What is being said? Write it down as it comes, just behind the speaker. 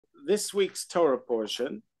this week's Torah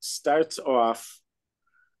portion starts off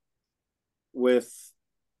with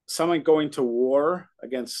someone going to war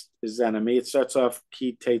against his enemy. It starts off,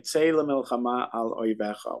 Ki tetzei lemilchama al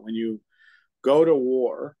oivecha. When you go to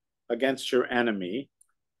war against your enemy,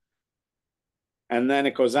 and then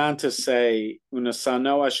it goes on to say,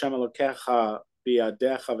 Unasano Hashem Elokecha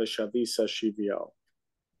biadecha v'shavisa shivyo.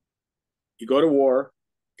 You go to war,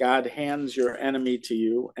 God hands your enemy to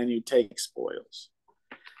you, and you take spoils.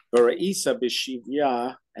 V'ra'isa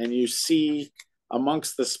b'shivya, and you see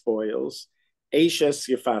amongst the spoils, Eishes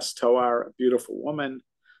Yifas Toar, a beautiful woman,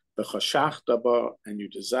 v'chashachta ba, and you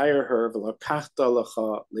desire her, v'lakachta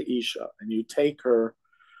lecha leisha, and you take her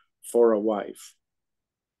for a wife.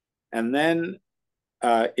 And then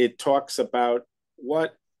it talks about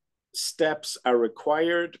what steps are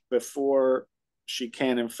required before she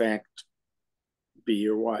can, in fact, be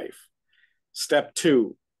your wife. Step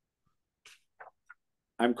 2.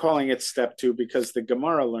 I'm calling it step 2 because the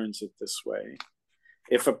Gemara learns it this way.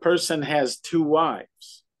 If a person has 2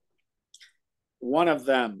 wives, one of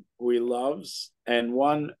them who he loves and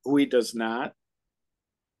one who he does not,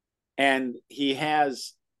 and he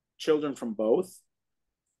has children from both,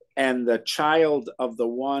 and the child of the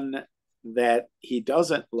one that he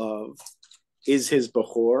doesn't love is his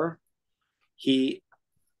Bechor, he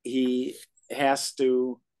has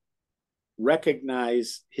to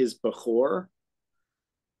recognize his Bechor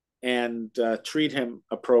and treat him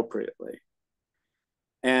appropriately.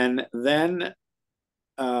 And then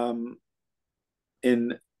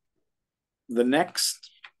in the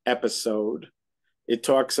next episode, it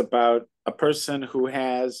talks about a person who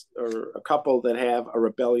has, or a couple that have a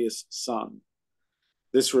rebellious son.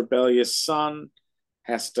 This rebellious son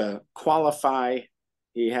has to qualify.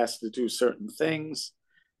 He has to do certain things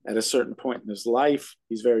at a certain point in his life.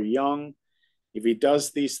 He's very young. If he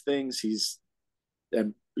does these things, he's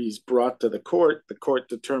brought to the court. The court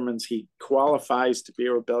determines he qualifies to be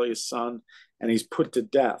a rebellious son, and he's put to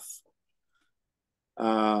death.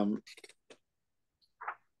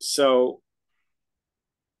 So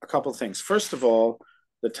a couple of things. First of all,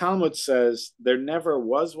 the Talmud says there never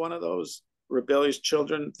was one of those rebellious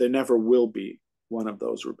children. There never will be one of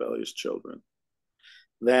those rebellious children.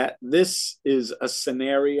 That this is a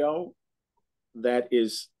scenario that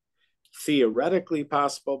is theoretically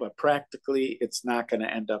possible, but practically it's not going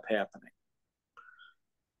to end up happening.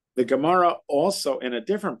 The Gemara also, in a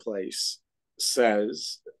different place,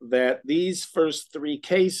 says that these first 3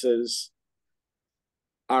 cases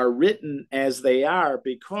are written as they are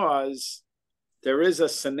because there is a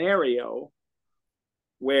scenario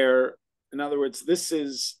where, in other words, this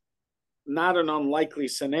is not an unlikely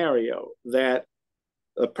scenario that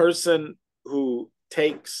a person who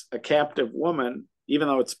takes a captive woman, even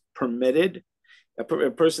though it's permitted, a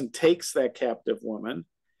person takes that captive woman,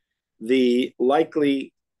 the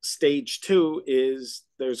likely stage 2 is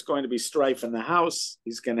there's going to be strife in the house.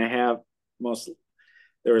 He's going to have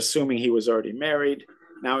they're assuming he was already married.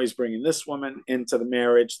 Now he's bringing this woman into the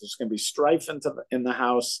marriage. There's going to be strife in the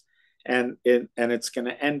house, and it's going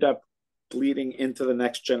to end up bleeding into the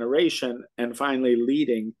next generation and finally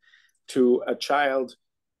leading to a child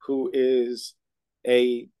who is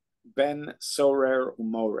a ben sorer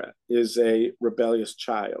umore, is a rebellious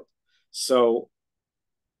child. So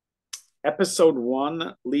episode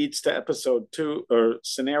 1 leads to episode 2, or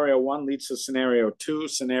scenario 1 leads to scenario 2.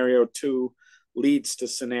 Scenario 2 leads to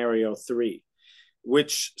scenario 3,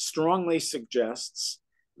 which strongly suggests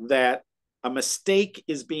that a mistake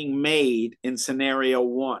is being made in scenario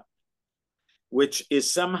 1, which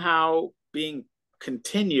is somehow being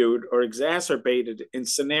continued or exacerbated in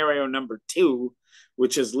scenario number 2,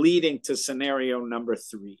 which is leading to scenario number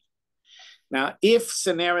 3. Now, if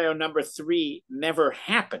scenario number 3 never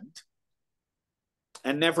happened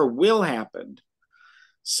and never will happen,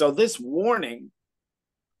 so this warning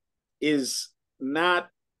is not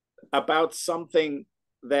about something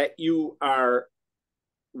that you are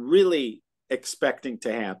really expecting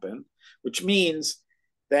to happen, which means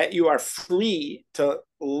that you are free to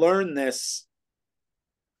learn this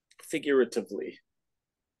figuratively.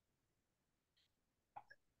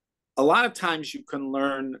 A lot of times you can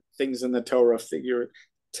learn things in the Torah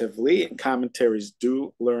figuratively, and commentaries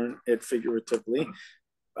do learn it figuratively.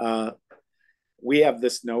 We have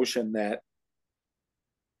this notion that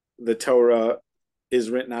the Torah is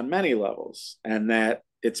written on many levels and that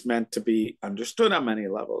it's meant to be understood on many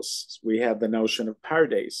levels. We have the notion of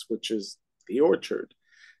pardes, which is the orchard.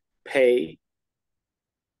 Pei,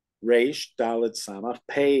 Reish, Dalet, Samach.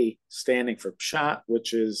 Pei standing for Pshat,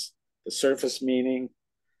 which is the surface meaning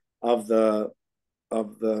of the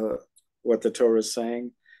what the Torah is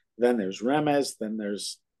saying. Then there's Remez, then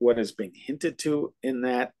there's what is being hinted to in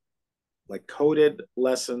that, like coded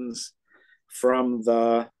lessons from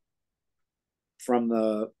the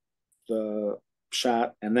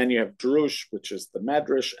shot, and then you have drush, which is the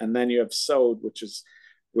medrash, and then you have sod,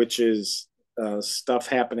 which is stuff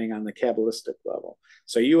happening on the Kabbalistic level.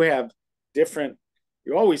 So you have different,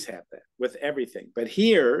 you always have that with everything. But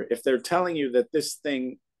here, if they're telling you that this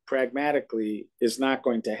thing pragmatically is not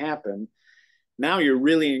going to happen, now you're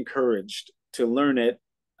really encouraged to learn it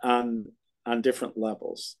on different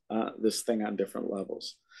levels, this thing on different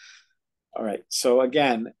levels. All right, so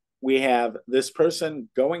again, we have this person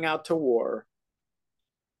going out to war,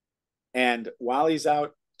 and while he's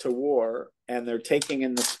out to war and they're taking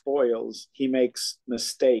in the spoils, he makes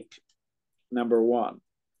mistake number one,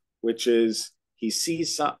 which is he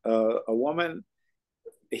sees a woman,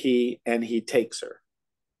 he takes her.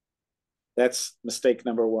 That's mistake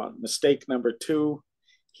number one. Mistake number two,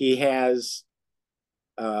 he has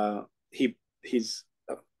he's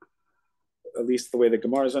at least the way the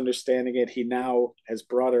Gemara is understanding it, he now has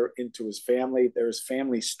brought her into his family. There's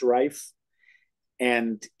family strife,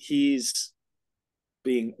 and he's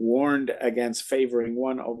being warned against favoring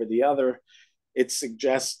one over the other. It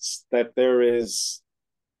suggests that there is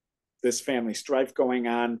this family strife going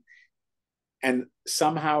on, and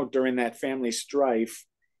somehow during that family strife,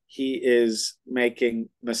 he is making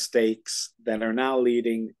mistakes that are now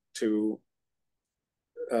leading to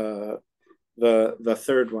the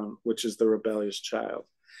third one, which is the rebellious child.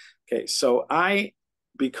 Okay, so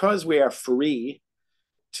because we are free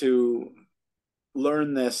to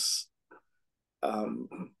learn this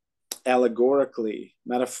allegorically,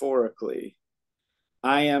 metaphorically,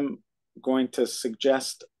 I am going to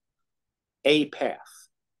suggest a path,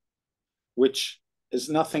 which is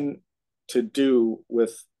nothing to do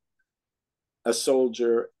with a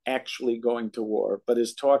soldier actually going to war, but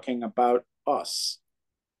is talking about us.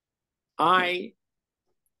 I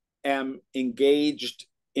am engaged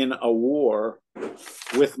in a war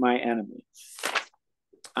with my enemy.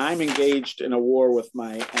 I'm engaged in a war with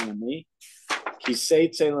my enemy. When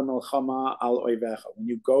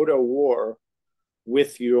you go to war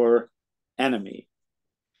with your enemy,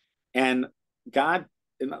 and God,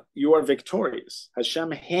 you are victorious.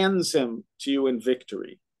 Hashem hands him to you in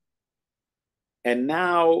victory. And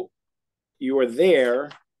now you are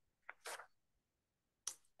there,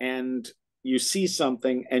 and you see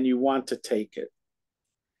something and you want to take it.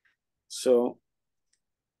 So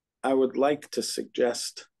I would like to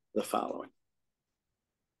suggest the following.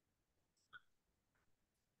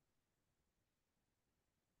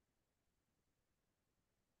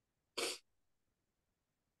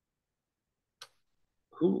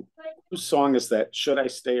 Whose song is that? Should I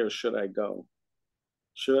stay or should I go?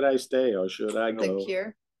 Should I stay or should I go? The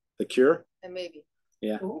Cure. The Cure? And maybe.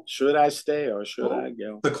 Yeah. Ooh. Should I stay or should I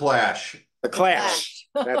go? The Clash. The Clash.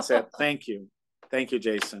 That's it. Thank you. Thank you,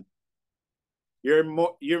 Jason.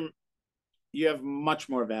 You have much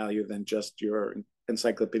more value than just your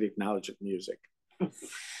encyclopedic knowledge of music.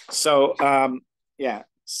 So yeah.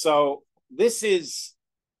 So this is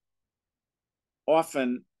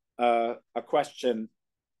often a question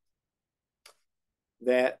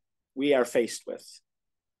that we are faced with.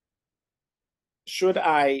 Should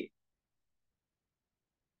I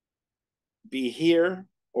be here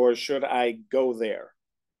or should I go there?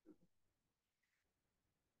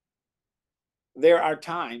 There are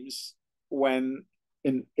times when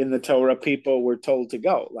in the Torah people were told to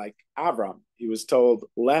go, like Avram. He was told,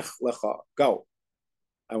 Lech lecha, go.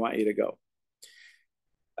 I want you to go.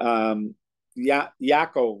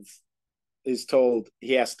 Yaakov is told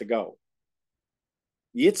he has to go.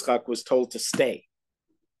 Yitzchak was told to stay.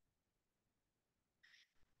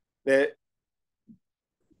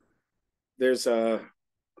 There's in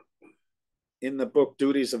the book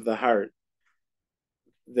Duties of the Heart,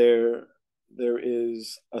 there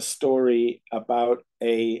is a story about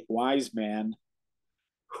a wise man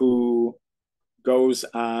who goes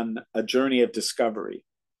on a journey of discovery.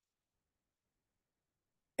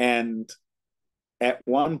 And at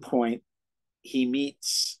one point, he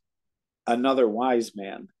meets another wise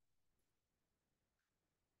man.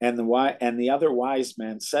 And the other wise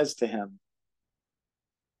man says to him,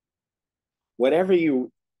 whatever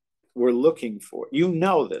you were looking for, you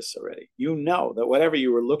know this already. You know that whatever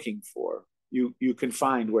you were looking for, you can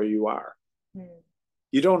find where you are.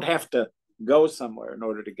 You don't have to go somewhere in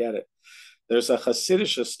order to get it. There's a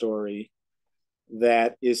Hasidic story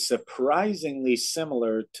that is surprisingly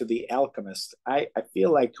similar to The Alchemist. I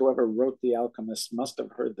feel like whoever wrote The Alchemist must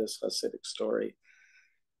have heard this Hasidic story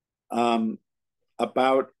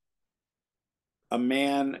about a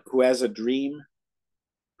man who has a dream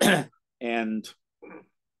and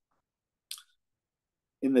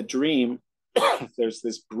in the dream, there's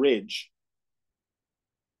this bridge,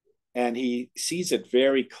 and he sees it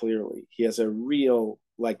very clearly. He has a real,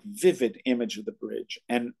 like, vivid image of the bridge,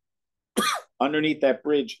 and underneath that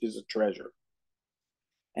bridge is a treasure.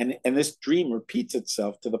 And this dream repeats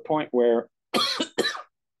itself to the point where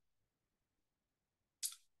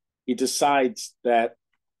he decides that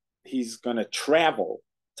he's going to travel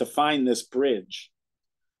to find this bridge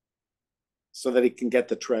so that he can get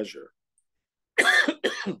the treasure.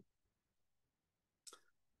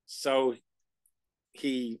 So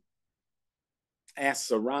he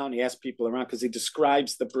asks people around, because he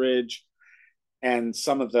describes the bridge and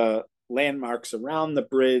some of the landmarks around the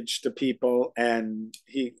bridge to people. And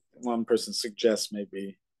one person suggests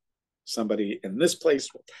maybe somebody in this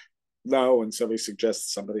place will know, and somebody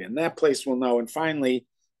suggests somebody in that place will know. And finally,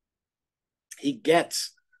 he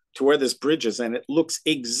gets to where this bridge is, and it looks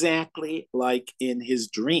exactly like in his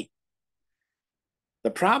dream.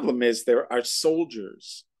 The problem is there are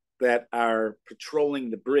soldiers that are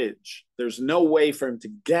patrolling the bridge. There's no way for him to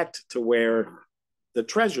get to where the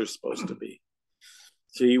treasure is supposed to be.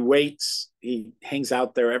 So he waits, he hangs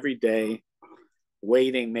out there every day,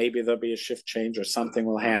 waiting. Maybe there'll be a shift change or something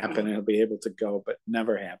will happen and he'll be able to go, but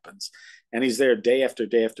never happens. And he's there day after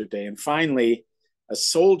day after day. And finally, a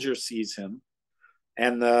soldier sees him,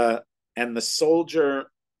 and the soldier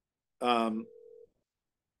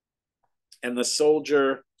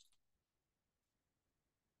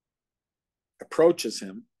approaches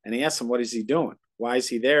him, and he asks him, what is he doing? Why is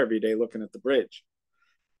he there every day looking at the bridge?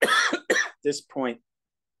 At this point,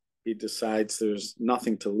 he decides there's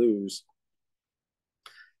nothing to lose,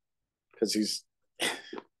 because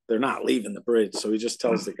they're not leaving the bridge. So he just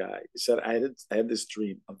tells the guy, he said, I had this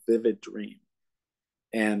dream, a vivid dream.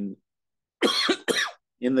 And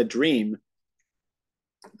in the dream,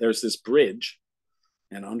 there's this bridge,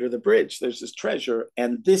 and under the bridge, there's this treasure.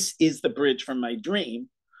 And this is the bridge from my dream.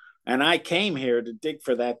 And I came here to dig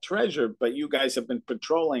for that treasure, but you guys have been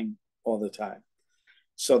patrolling all the time.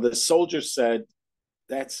 So the soldier said,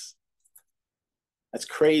 that's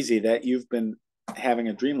crazy that you've been having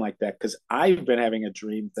a dream like that, because I've been having a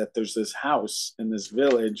dream that there's this house in this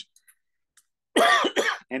village,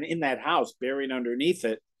 and in that house, buried underneath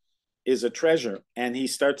it, is a treasure. And he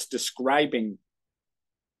starts describing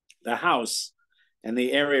the house and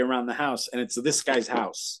the area around the house, and it's this guy's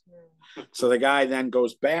house. So the guy then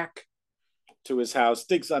goes back to his house,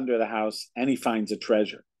 digs under the house, and he finds a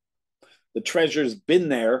treasure. The treasure's been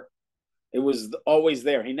there. It was always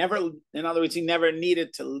there. In other words, he never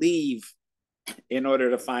needed to leave in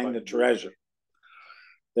order to find the treasure.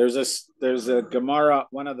 There's a Gemara,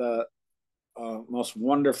 one of the most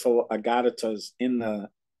wonderful Aggadahs in the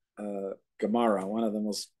Gemara, one of the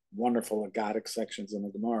most wonderful Aggadic sections in the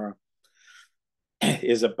Gemara,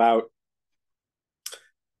 is about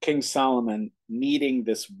King Solomon needing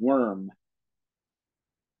this worm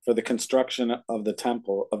for the construction of the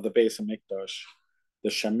temple of the Beis HaMikdash, the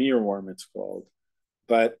Shamir worm it's called.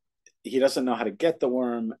 But he doesn't know how to get the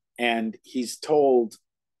worm, and he's told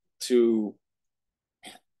to,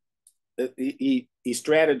 he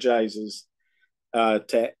strategizes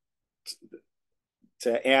to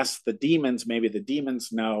ask the demons. Maybe the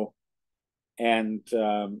demons know, and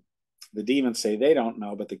the demons say they don't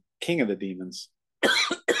know, but the king of the demons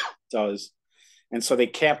does. And so they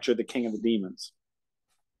capture the king of the demons,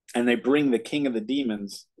 and they bring the king of the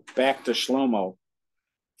demons back to Shlomo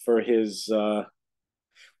for his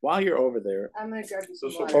while you're over there. I'm gonna grab you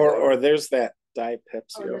some water. Or there's that Diet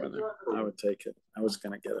Pepsi over there. I would take it. I was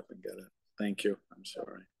gonna get up and get it. Thank you. I'm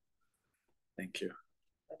sorry. Thank you.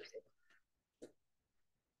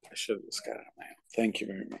 I should have just got it. Thank you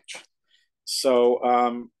very much. So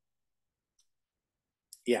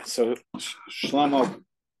so Shlomo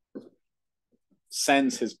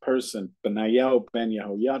sends his person, Benayahu ben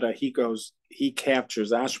Yehoyada. He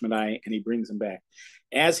captures Ashmedai, and he brings him back.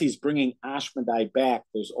 As he's bringing Ashmedai back,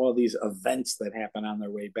 there's all these events that happen on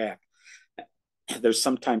their way back. There's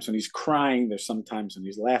sometimes when he's crying, there's sometimes when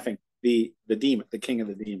he's laughing. The demon, the king of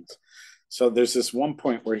the demons. So there's this one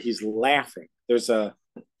point where he's laughing. There's a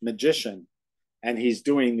magician, and he's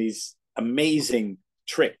doing these amazing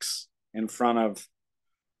tricks in front of,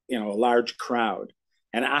 a large crowd,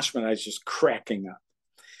 and Ashmedai is just cracking up.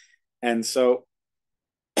 And so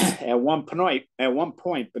at one point,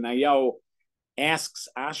 Benayahu asks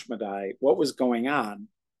Ashmedai what was going on.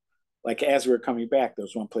 Like, as we were coming back,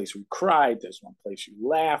 there's one place we cried, there's one place you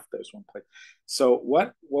laughed, there's one place. So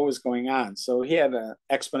what was going on? So he had an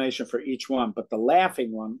explanation for each one, but the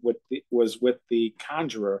laughing one was with the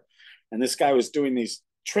conjurer. And this guy was doing these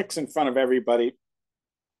tricks in front of everybody.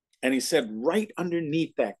 And he said, right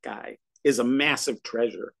underneath that guy is a massive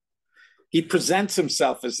treasure. He presents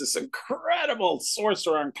himself as this incredible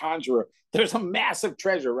sorcerer and conjurer. There's a massive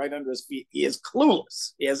treasure right under his feet. He is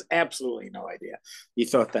clueless. He has absolutely no idea. He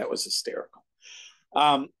thought that was hysterical.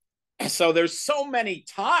 So there's so many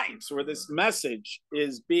times where this message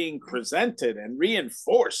is being presented and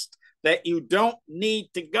reinforced that you don't need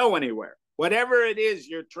to go anywhere. Whatever it is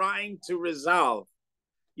you're trying to resolve,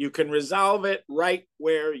 you can resolve it right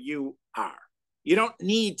where you are. You don't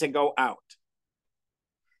need to go out.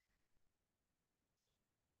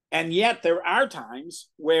 And yet there are times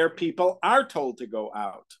where people are told to go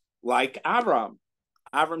out, like Avram.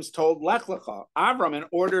 Avram's told Lech Lecha. Avram, in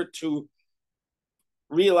order to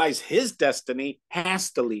realize his destiny,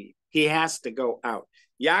 has to leave. He has to go out.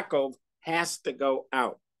 Yaakov has to go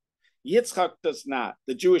out. Yitzchak does not.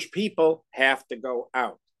 The Jewish people have to go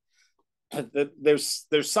out. There's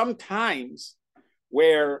some times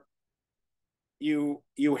where you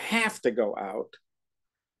have to go out.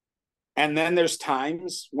 And then there's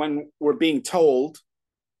times when we're being told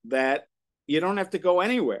that you don't have to go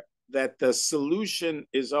anywhere, that the solution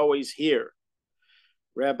is always here.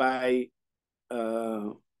 Rebbetzin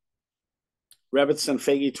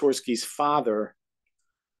Fegi Tursky's father,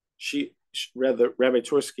 Rabbi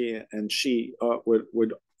Tursky and she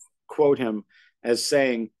would quote him as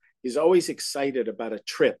saying, he's always excited about a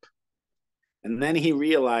trip. And then he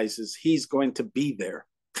realizes he's going to be there.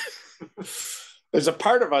 There's a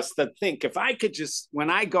part of us that think if I could just, when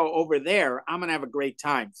I go over there, I'm going to have a great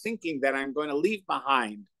time, thinking that I'm going to leave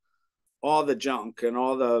behind all the junk and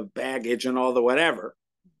all the baggage and all the whatever.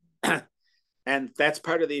 And that's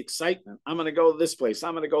part of the excitement. I'm going to go this place.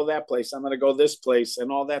 I'm going to go that place. I'm going to go this place.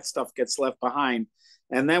 And all that stuff gets left behind.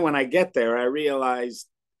 And then when I get there, I realize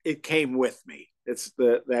it came with me. It's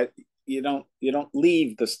that you don't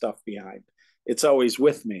leave the stuff behind. It's always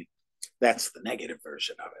with me. That's the negative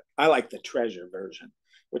version of it. I like the treasure version,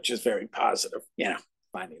 which is very positive,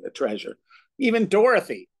 finding the treasure. Even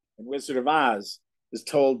Dorothy in Wizard of Oz is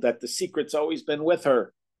told that the secret's always been with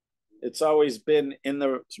her. It's always been in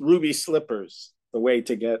the ruby slippers, the way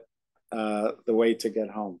to get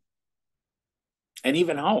home. And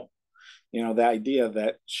even home, the idea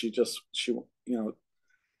that she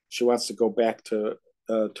wants to go back to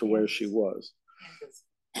where she was.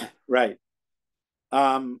 Right.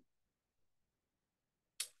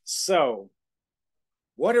 So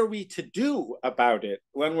what are we to do about it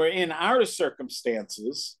when we're in our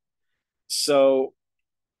circumstances? So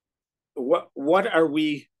what are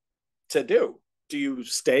we to do? Do you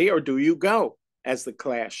stay or do you go, as the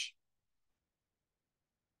Clash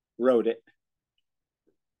wrote it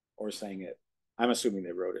or sang it? I'm assuming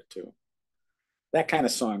they wrote it too. That kind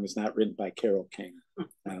of song is not written by Carole King,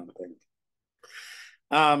 I don't think.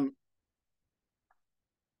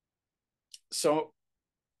 So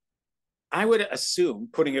I would assume,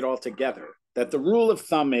 putting it all together, that the rule of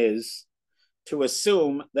thumb is to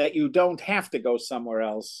assume that you don't have to go somewhere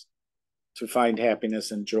else to find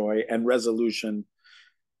happiness and joy and resolution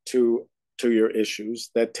to your issues.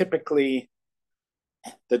 That typically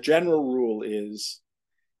the general rule is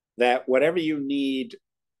that whatever you need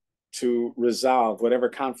to resolve, whatever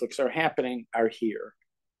conflicts are happening, are here.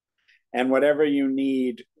 And whatever you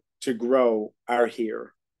need to grow are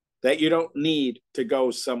here. That you don't need to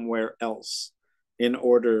go somewhere else in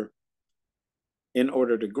order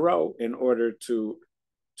to grow, in order to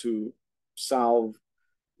solve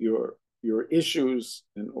your issues,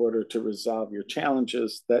 in order to resolve your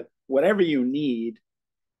challenges, that whatever you need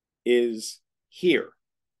is here,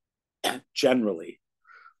 generally,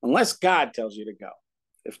 unless God tells you to go.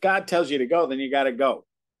 If God tells you to go, then you got to go.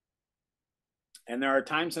 And there are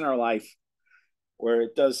times in our life where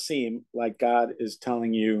it does seem like God is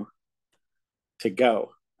telling you to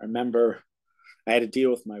go. I remember I had to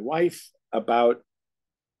deal with my wife about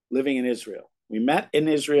living in Israel. We met in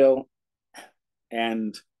Israel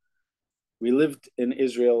and we lived in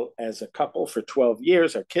Israel as a couple for 12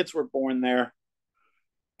 years. Our kids were born there.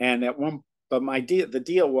 And the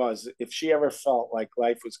deal was, if she ever felt like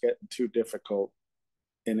life was getting too difficult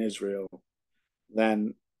in Israel,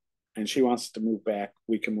 then, and she wants to move back,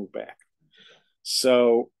 we can move back.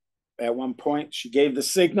 So at one point she gave the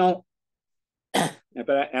signal, but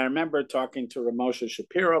I remember talking to Ramosha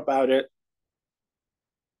Shapiro about it.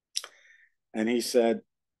 And he said,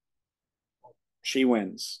 she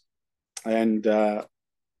wins. And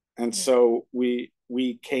so we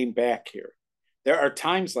came back here. There are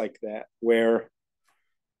times like that where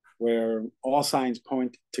all signs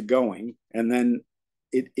point to going, and then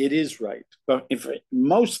it is right. But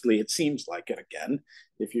mostly it seems like it again,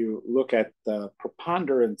 if you look at the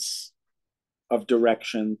preponderance of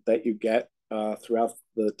direction that you get throughout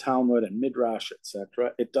the Talmud and Midrash,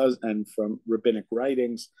 etc., it does, and from rabbinic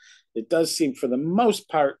writings, it does seem for the most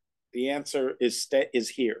part the answer is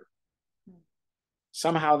here.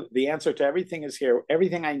 Somehow the answer to everything is here.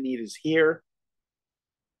 Everything I need is here.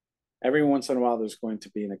 Every once in a while, there's going to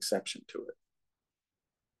be an exception to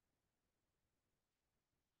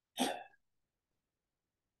it.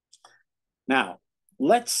 Now,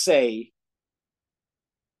 let's say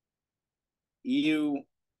you,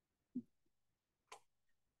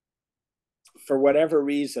 for whatever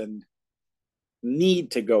reason,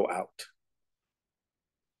 need to go out.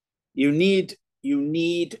 You need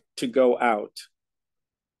to go out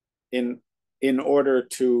in order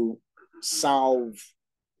to solve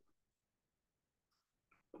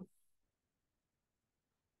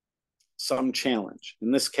some challenge.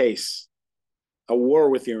 In this case, a war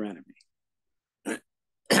with your enemy.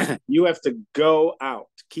 You have to go out.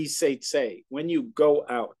 Ki say, when you go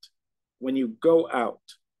out.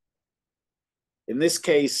 In this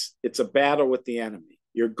case, it's a battle with the enemy.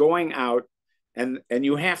 You're going out, and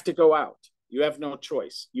you have to go out. You have no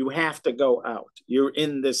choice. You have to go out. You're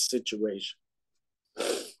in this situation.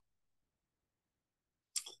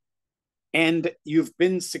 And you've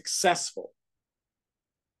been successful.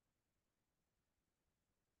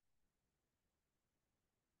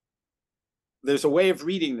 There's a way of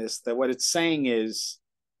reading this that what it's saying is,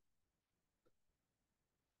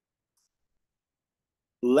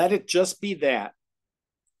 let it just be that.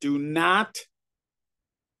 Do not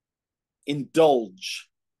indulge.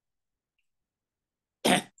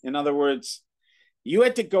 In other words, you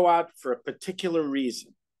had to go out for a particular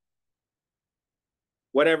reason,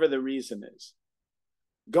 whatever the reason is.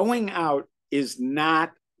 Going out is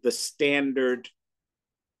not the standard.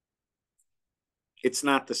 It's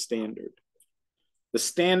not the standard. The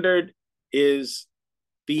standard is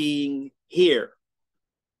being here.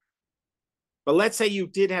 But let's say you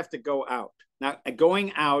did have to go out. Now,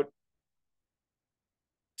 going out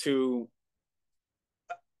to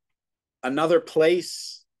another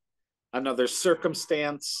place, another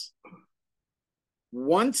circumstance,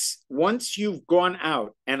 once you've gone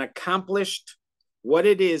out and accomplished what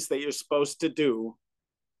it is that you're supposed to do,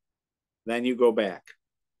 then you go back.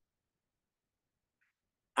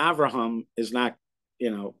 Avraham is not,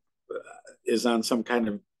 is on some kind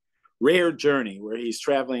of rare journey where he's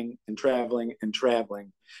traveling and traveling and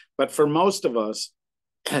traveling. But for most of us,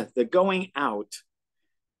 the going out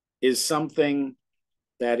is something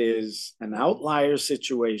that is an outlier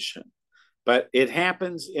situation, but it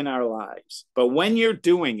happens in our lives. But when you're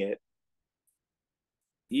doing it,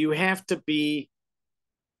 you have to be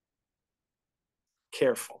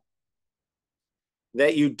careful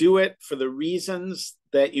that you do it for the reasons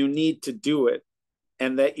that you need to do it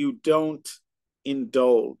and that you don't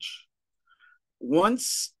indulge.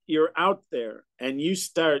 Once you're out there and you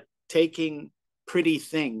start taking pretty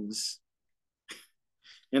things,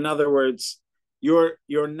 in other words, you're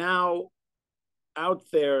now out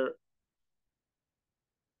there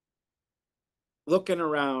looking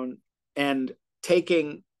around and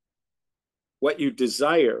taking what you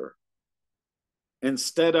desire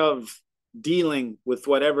instead of dealing with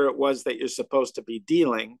whatever it was that you're supposed to be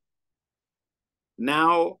dealing,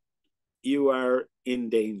 now you are in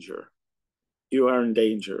danger. You are in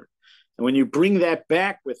danger. And when you bring that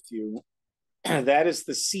back with you, that is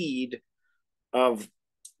the seed of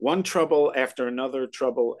one trouble after another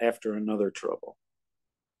trouble after another trouble.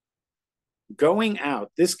 Going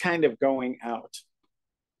out, this kind of going out.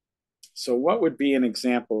 So what would be an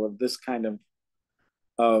example of this kind of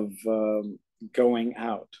going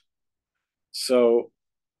out? So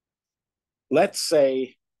let's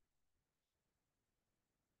say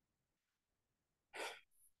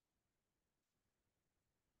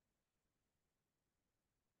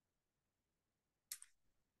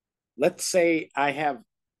I have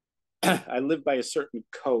I live by a certain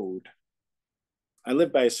code.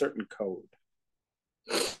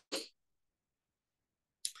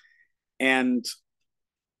 And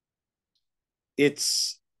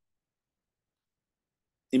it's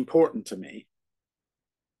important to me.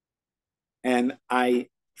 And I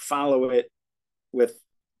follow it with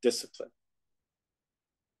discipline.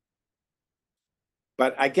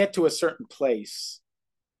 But I get to a certain place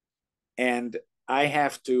and I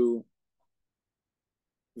have to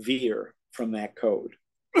veer from that code.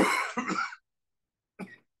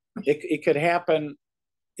 It could happen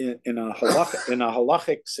in a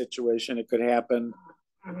halachic situation. It could happen.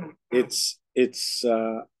 It's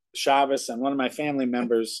Shabbos, and one of my family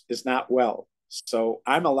members is not well, so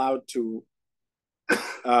I'm allowed to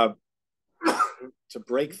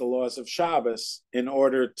break the laws of Shabbos in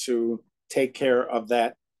order to take care of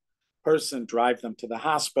that person, drive them to the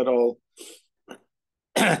hospital,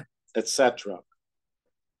 etc.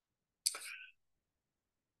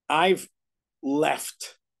 I've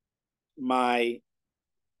left my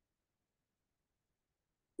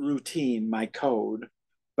routine, my code,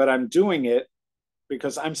 but I'm doing it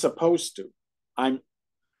because I'm supposed to. I'm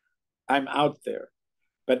out there.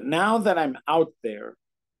 But now that I'm out there,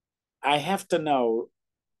 I have to know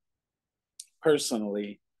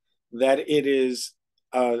personally that it is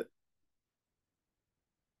a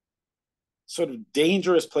sort of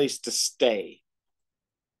dangerous place to stay.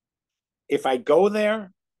 If I go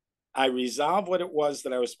there, I resolve what it was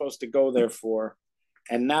that I was supposed to go there for,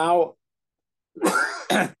 and now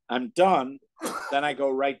I'm done, then I go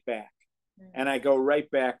right back. And I go right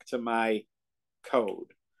back to my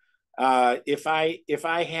code. If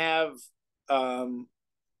I have,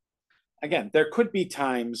 again, there could be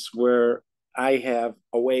times where I have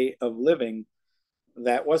a way of living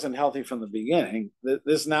that wasn't healthy from the beginning.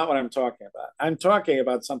 This is not what I'm talking about. I'm talking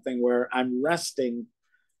about something where I'm resting.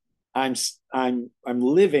 I'm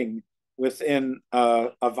living within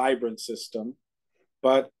a vibrant system,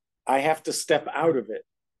 but I have to step out of it.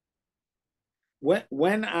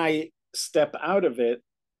 When I step out of it,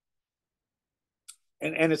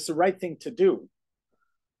 and it's the right thing to do.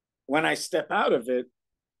 When I step out of it,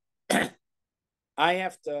 I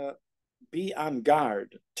have to be on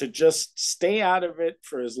guard to just stay out of it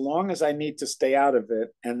for as long as I need to stay out of it,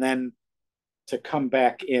 and then to come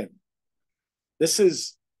back in. This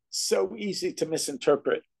is so easy to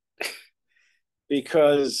misinterpret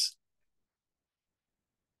because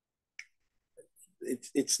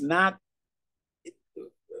it's not,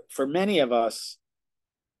 for many of us,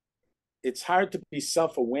 it's hard to be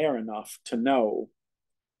self-aware enough to know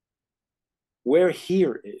where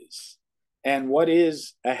here is and what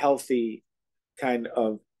is a healthy kind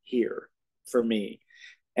of here for me,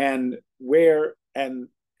 and where and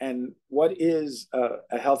what is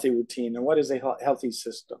a healthy routine, and what is a healthy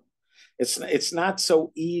system. It's not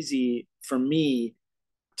so easy for me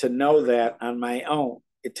to know that on my own.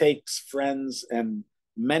 It takes friends and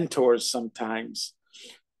mentors sometimes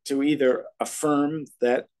to either affirm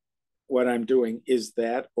that what I'm doing is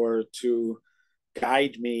that, or to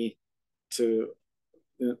guide me to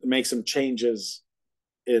make some changes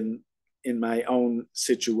in my own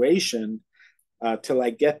situation till I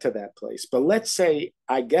get to that place. But let's say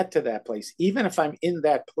I get to that place, even if I'm in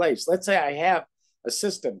that place. Let's say I have a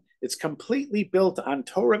system. It's completely built on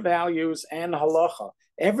Torah values and halacha.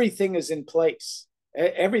 Everything is in place.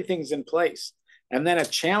 Everything's in place. And then a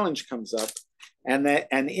challenge comes up, and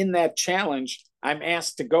in that challenge, I'm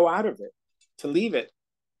asked to go out of it, to leave it.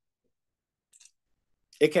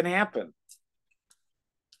 It can happen.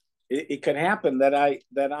 It could happen that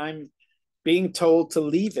I'm being told to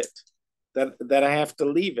leave it, that I have to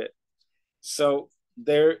leave it. So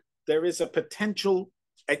there is a potential.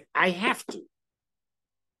 I have to.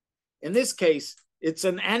 In this case, it's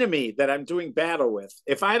an enemy that I'm doing battle with.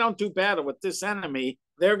 If I don't do battle with this enemy,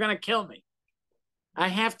 they're going to kill me. I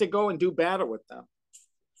have to go and do battle with them.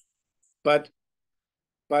 But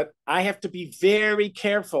I have to be very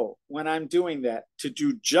careful when I'm doing that, to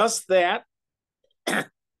do just that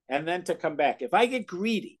and then to come back. If I get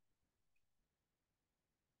greedy,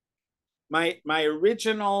 my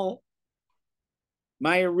original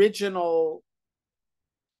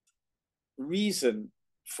reason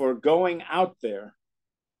for going out there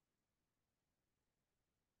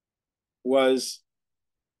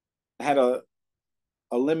had a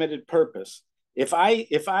limited purpose. If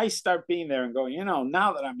I start being there and going,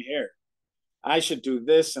 now that I'm here, I should do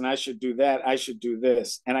this and I should do that, I should do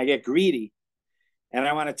this, and I get greedy and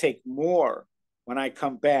I want to take more when I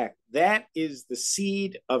come back, that is the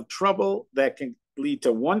seed of trouble that can lead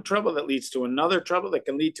to one trouble that leads to another trouble that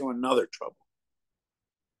can lead to another trouble.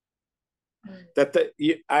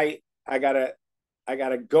 I gotta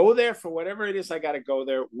go there for whatever it is. I gotta go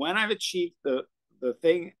there. When I've achieved the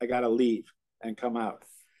thing, I gotta leave and come out.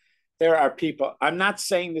 There are people, I'm not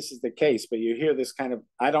saying this is the case, but you hear this kind of,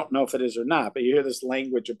 I don't know if it is or not, but you hear this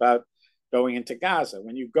language about going into Gaza.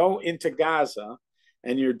 When you go into Gaza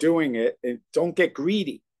and you're doing it, and don't get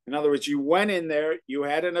greedy. In other words, you went in there, you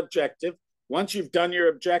had an objective. Once you've done your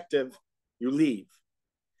objective, you leave.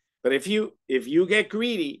 But if you get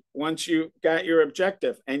greedy once you got your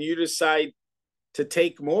objective and you decide to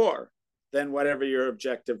take more than whatever your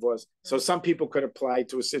objective was, so some people could apply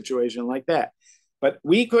to a situation like that, but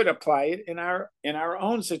we could apply it in our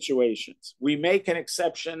own situations. We make an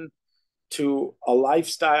exception to a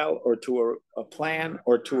lifestyle or to a plan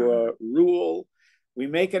or to a rule. We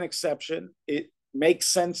make an exception. It makes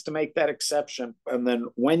sense to make that exception, and then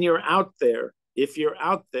when you're out there, if you're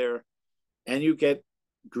out there, and you get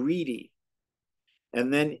greedy,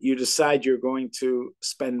 and then you decide you're going to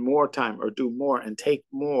spend more time or do more and take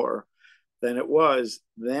more than it was,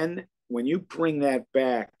 then when you bring that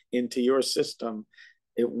back into your system,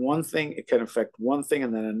 it can affect one thing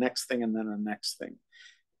and then the next thing and then the next thing.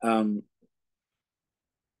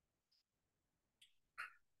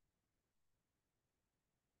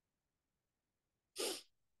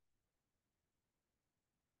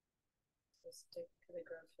 Stick to the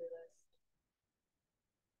grocery list.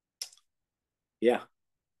 Yeah,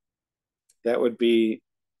 that would be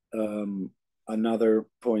another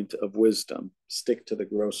point of wisdom. Stick to the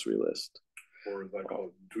grocery list. Or as I call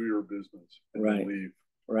it, do your business and right. leave.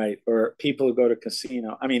 Right. Or people who go to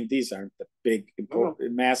casino. I mean, these aren't the big,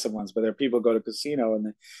 important, massive ones, but there are people who go to casino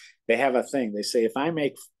and they have a thing. They say, if I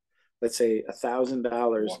make, let's say,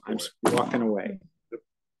 $1,000, I'm walking away. Yep.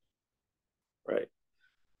 Right.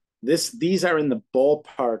 These are in the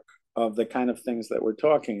ballpark of the kind of things that we're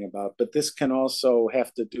talking about, but this can also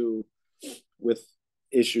have to do with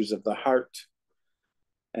issues of the heart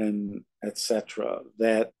and etc.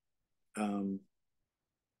 That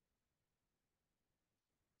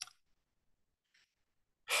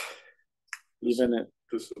even it,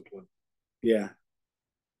 discipline. Yeah,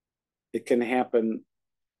 it can happen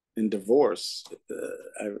in divorce.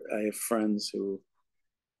 I have friends who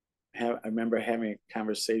I remember having a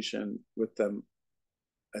conversation with them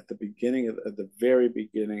at the beginning at the very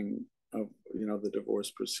beginning of the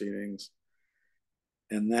divorce proceedings,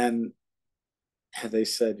 and then they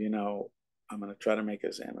said, I'm going to try to make it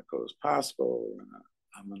as amicable as possible.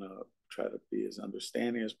 I'm going to try to be as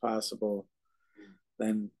understanding as possible.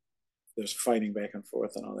 Then there's fighting back and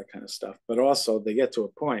forth and all that kind of stuff. But also they get to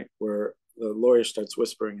a point where the lawyer starts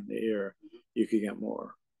whispering in the ear, you could get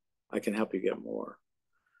more. I can help you get more.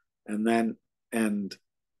 And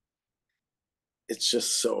it's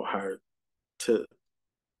just so hard to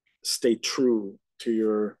stay true to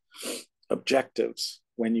your objectives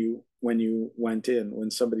when you went in,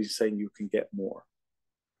 when somebody's saying you can get more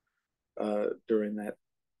during that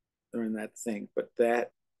thing. But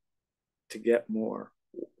that to get more,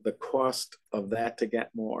 the cost of that to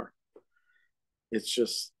get more, it's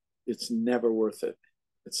never worth it.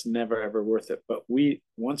 It's never ever worth it. But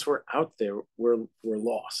once we're out there, we're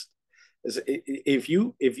lost. If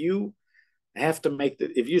you have to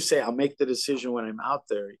if you say I'll make the decision when I'm out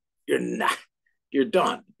there, you're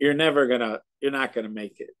done. You're not gonna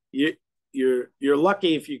make it. You're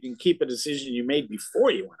lucky if you can keep a decision you made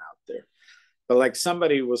before you went out there. But like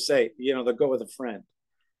somebody will say, they'll go with a friend.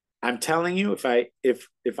 I'm telling you, if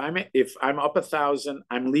I'm up 1,000,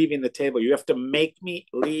 I'm leaving the table. You have to make me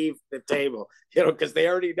leave the table, because they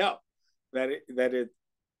already know that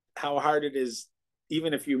how hard it is,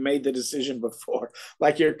 even if you made the decision before.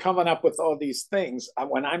 Like you're coming up with all these things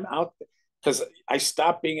when I'm out, because I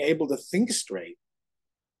stop being able to think straight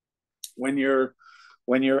when you're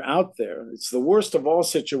out there. It's the worst of all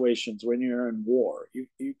situations when you're in war.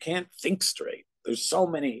 You can't think straight. There's so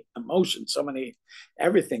many emotions, so many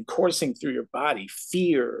everything coursing through your body: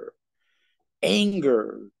 fear,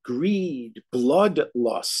 anger, greed,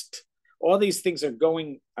 bloodlust. All these things are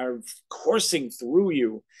coursing through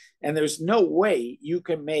you, and there's no way you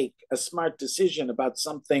can make a smart decision about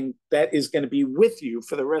something that is going to be with you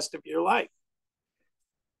for the rest of your life.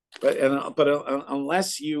 But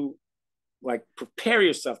unless you like prepare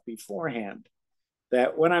yourself beforehand,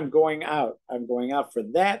 that when I'm going out for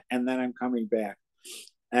that, and then I'm coming back.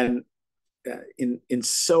 And in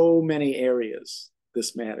so many areas,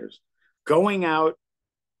 this matters. Going out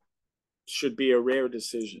should be a rare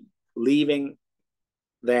decision. Leaving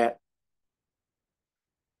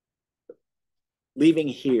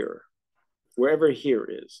here, wherever here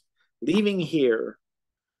is, leaving here,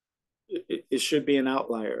 it should be an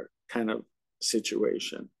outlier kind of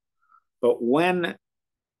situation. But when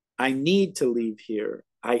I need to leave here,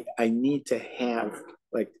 I need to have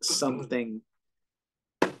like something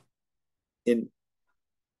in.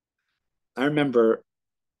 I remember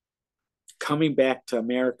coming back to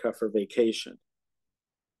America for vacation.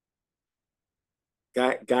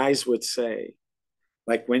 Guys would say,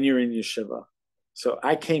 like when you're in yeshiva. So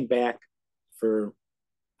I came back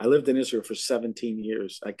I lived in Israel for 17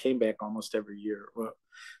 years. I came back almost every year, well,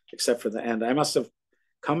 except for the end. I must have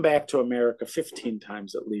come back to America 15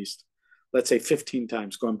 times at least. Let's say 15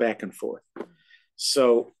 times going back and forth.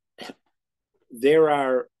 So there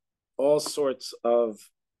are all sorts of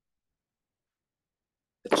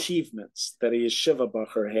achievements that a yeshiva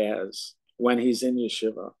bacher has when he's in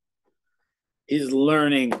yeshiva. He's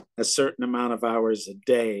learning a certain amount of hours a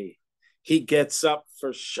day. He gets up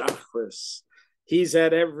for shachris. He's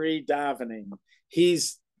at every davening.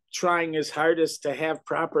 He's trying his hardest to have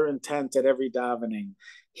proper intent at every davening.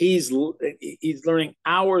 He's learning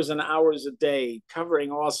hours and hours a day,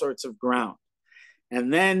 covering all sorts of ground.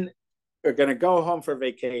 And then we're going to go home for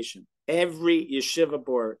vacation. Every yeshiva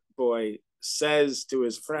boy says to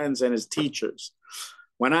his friends and his teachers,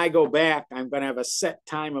 when I go back, I'm going to have a set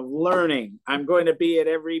time of learning. I'm going to be at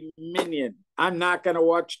every minyan. I'm not going to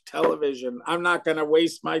watch television. I'm not going to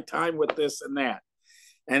waste my time with this and that.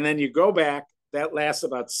 And then you go back, that lasts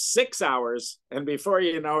about 6 hours. And before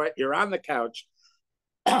you know it, you're on the couch.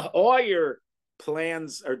 All your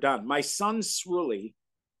plans are done. My son, Swirly,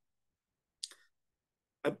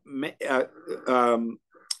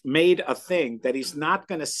 made a thing that he's not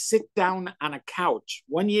going to sit down on a couch.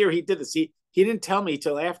 One year he did this. He didn't tell me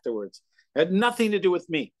till afterwards. It had nothing to do with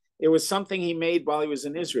me. It was something he made while he was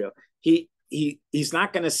in Israel. He's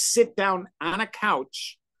not going to sit down on a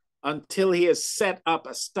couch until he has set up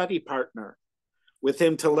a study partner with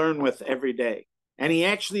him to learn with every day. And he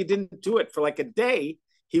actually didn't do it for like a day.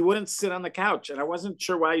 He wouldn't sit on the couch. And I wasn't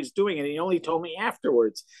sure why he's doing it. He only told me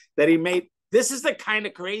afterwards that he made, this is the kind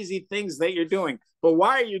of crazy things that you're doing. But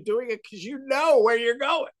why are you doing it? Because you know where you're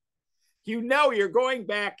going. You know you're going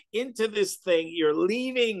back into this thing. You're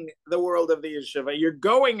leaving the world of the yeshiva. You're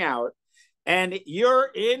going out, and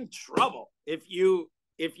you're in trouble if you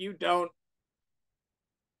don't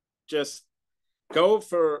just go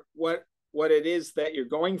for what it is that you're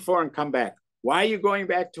going for and come back. Why are you going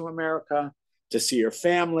back to America? To see your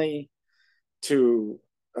family, to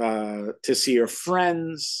see your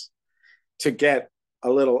friends, to get a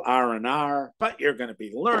little R&R, but you're going to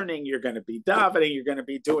be learning, you're going to be davening, you're going to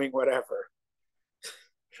be doing whatever.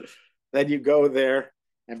 Then you go there,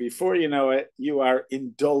 and before you know it, you are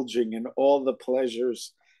indulging in all the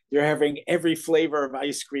pleasures. You're having every flavor of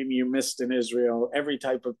ice cream you missed in Israel, every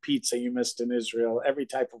type of pizza you missed in Israel, every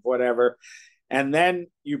type of whatever. And then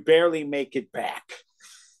you barely make it back.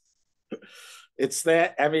 It's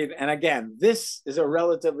that, I mean, and again, this is a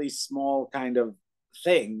relatively small kind of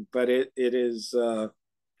thing, but it is, and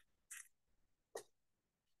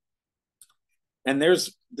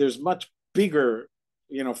there's much bigger,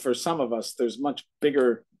 for some of us, there's much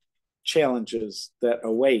bigger challenges that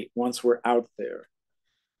await once we're out there.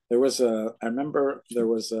 I remember there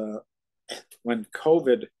was when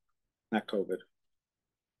not COVID,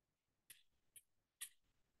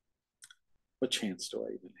 what chance do I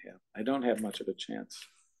even have? I don't have much of a chance.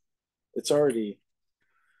 It's already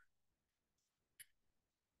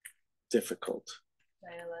difficult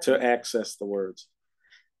to access the words.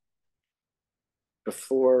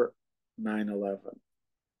 Before 9/11,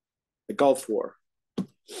 the Gulf War.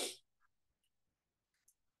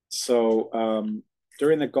 So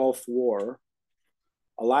during the Gulf War,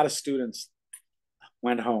 a lot of students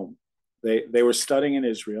went home. They were studying in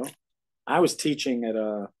Israel. I was teaching at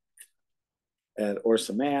Or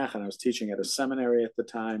Sameach, and I was teaching at a seminary at the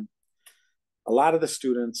time. A lot of the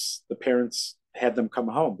students, the parents had them come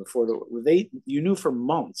home before you knew for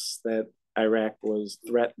months that Iraq was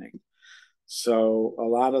threatening. So a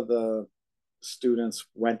lot of the students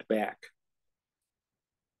went back.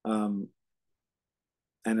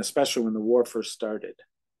 And especially when the war first started,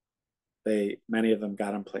 many of them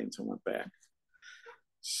got on planes and went back.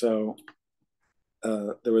 So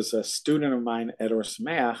there was a student of mine at Or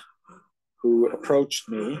Sameach who approached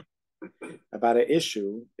me about an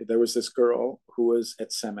issue. There was this girl who was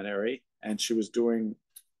at seminary, and she was doing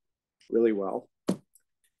really well.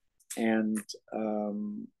 And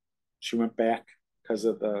she went back because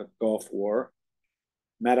of the Gulf War,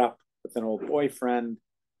 met up with an old boyfriend,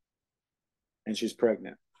 and she's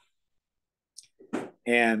pregnant.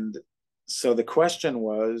 And so the question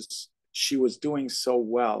was, she was doing so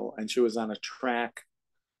well, and she was on a track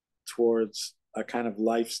towards a kind of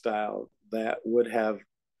lifestyle that would have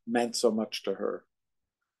meant so much to her.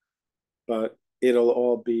 But it'll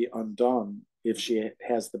all be undone if she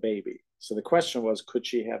has the baby. So the question was, could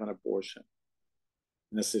she have an abortion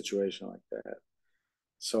in a situation like that?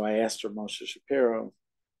 So I asked her Moshe Shapiro,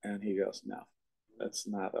 and he goes, no, this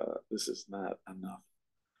is not enough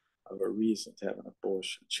of a reason to have an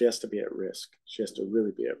abortion. She has to be at risk. She has to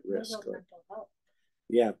really be at risk.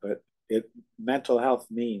 Yeah, but mental health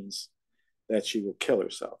means that she will kill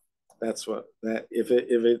herself. That's what that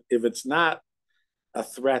if it's not a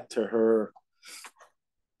threat to her.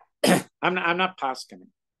 I'm not poskening.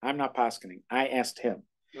 I asked him.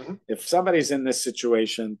 Mm-hmm. If somebody's in this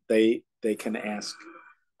situation, they can ask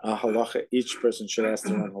a halacha. Each person should ask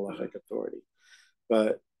their own halachic authority.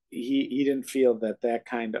 But he didn't feel that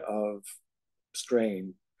kind of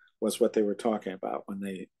strain was what they were talking about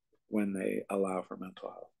when they allow for mental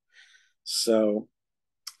health. So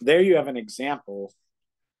there you have an example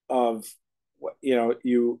of,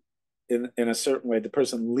 you in a certain way, the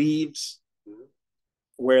person leaves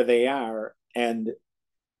where they are, and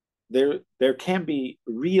there can be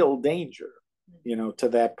real danger, to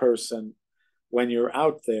that person when you're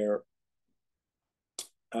out there.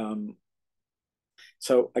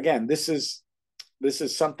 So again, this is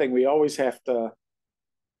something we always have to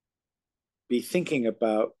be thinking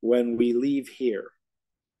about when we leave here.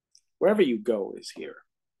 Wherever you go is here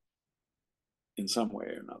in some way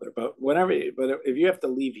or another. But if you have to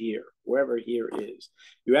leave here, wherever here is,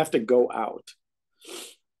 you have to go out.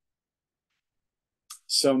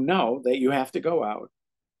 So know that you have to go out,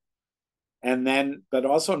 but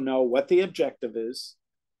also know what the objective is.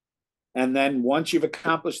 And then once you've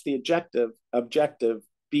accomplished the objective,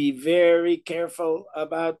 be very careful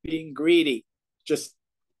about being greedy. Just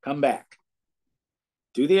come back.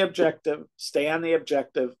 Do the objective, stay on the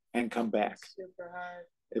objective, and come back. Super hard.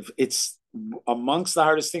 If it's amongst the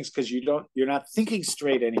hardest things, because you're not thinking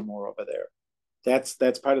straight anymore over there.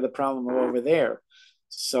 That's part of the problem over there.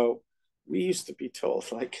 So we used to be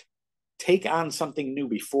told, like, take on something new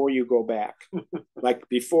before you go back. Like,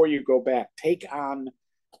 before you go back, take on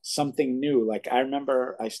something new. Like, I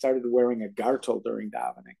remember I started wearing a gartel during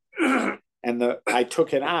davening. And I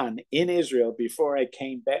took it on in Israel before I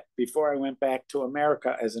went back to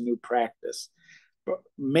America as a new practice. But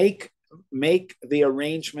make the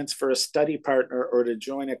arrangements for a study partner or to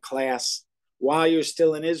join a class while you're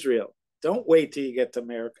still in Israel. Don't wait till you get to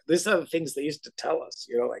America. These are the things they used to tell us,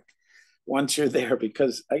 like, once you're there,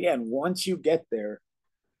 because again, once you get there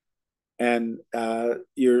and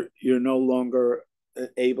you're no longer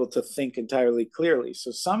able to think entirely clearly.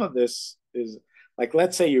 So some of this is, like,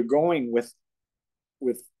 let's say you're going with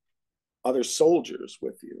other soldiers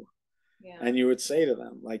with you, and you would say to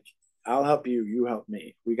them, like, I'll help you, you help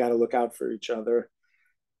me. We got to look out for each other,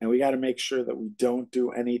 and we got to make sure that we don't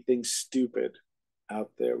do anything stupid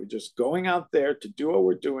out there. We're just going out there to do what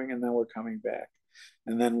we're doing, and then we're coming back.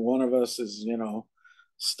 And then one of us is,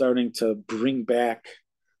 starting to bring back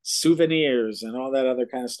souvenirs and all that other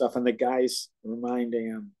kind of stuff. And the guy's reminding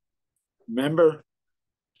him, remember,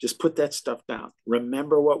 just put that stuff down.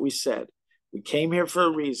 Remember what we said. We came here for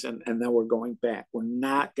a reason, and then we're going back. We're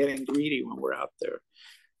not getting greedy when we're out there.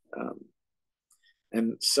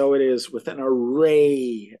 And so it is with an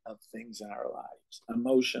array of things in our lives: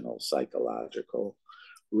 emotional, psychological,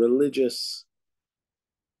 religious,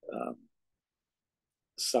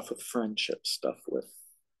 stuff with friendship, stuff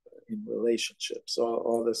in relationships,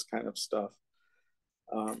 all this kind of stuff.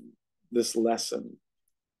 This lesson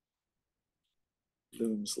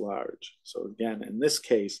looms large. So again, in this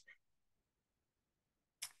case,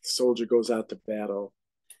 the soldier goes out to battle.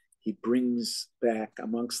 He brings back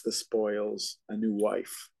amongst the spoils a new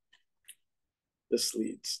wife. This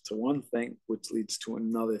leads to one thing, which leads to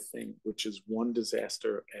another thing, which is one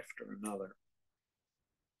disaster after another.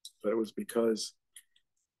 But it was because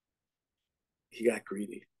he got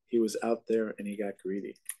greedy. He was out there and he got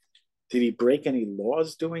greedy. Did he break any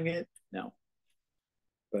laws doing it? No.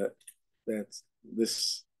 But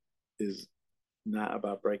this is not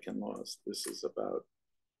about breaking laws. This is about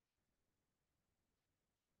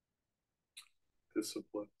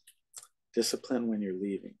discipline. Discipline when you're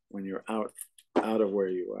leaving, when you're out of where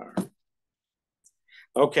you are.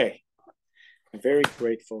 Okay. I'm very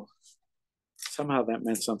grateful. Somehow that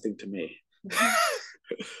meant something to me.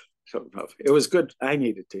 It was good. I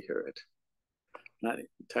needed to hear it. Not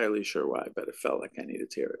entirely sure why, but it felt like I needed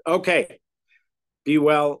to hear it. Okay. Be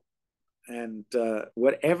well. And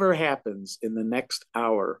whatever happens in the next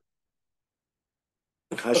hour,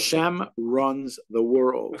 Hashem runs the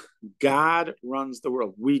world. God runs the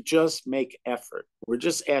world. We just make effort. We're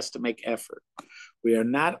just asked to make effort. We are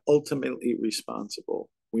not ultimately responsible.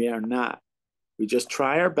 We are not. We just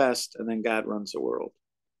try our best, and then God runs the world.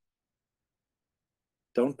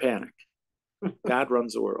 Don't panic. God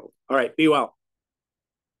runs the world. All right, be well.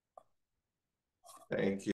 Thank you.